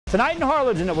Tonight in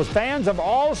Harlingen, it was fans of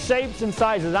all shapes and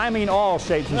sizes. I mean all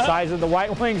shapes and sizes. The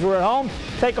White Wings were at home,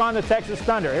 take on the Texas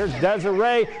Thunder. Here's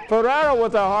Desiree Ferrero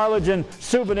with a Harlingen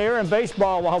souvenir in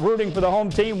baseball while rooting for the home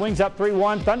team. Wings up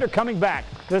 3-1. Thunder coming back.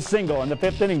 This single in the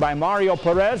 5th inning by Mario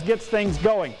Perez gets things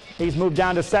going. He's moved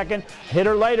down to second.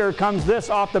 Hitter later comes this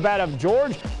off the bat of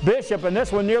George Bishop, and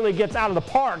this one nearly gets out of the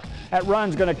park. That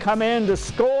run's going to come in to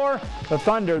score. The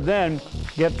Thunder then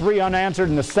get 3 unanswered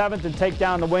in the 7th and take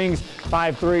down the Wings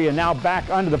 5-3, and now back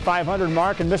under the 500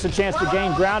 mark and miss a chance to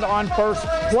gain ground on first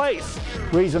place.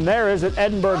 Reason there is that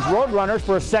Edinburgh's Roadrunners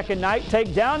for a second night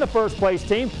take down the first place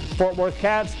team. Fort Worth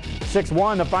Cats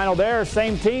 6-1 the final there.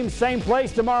 Same team, same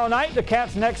place tomorrow night. The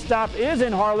Cats' next stop is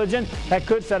in Harlingen. That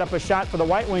could set up a shot for the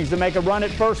White Wings to make a run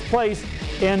at first place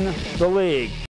in the league.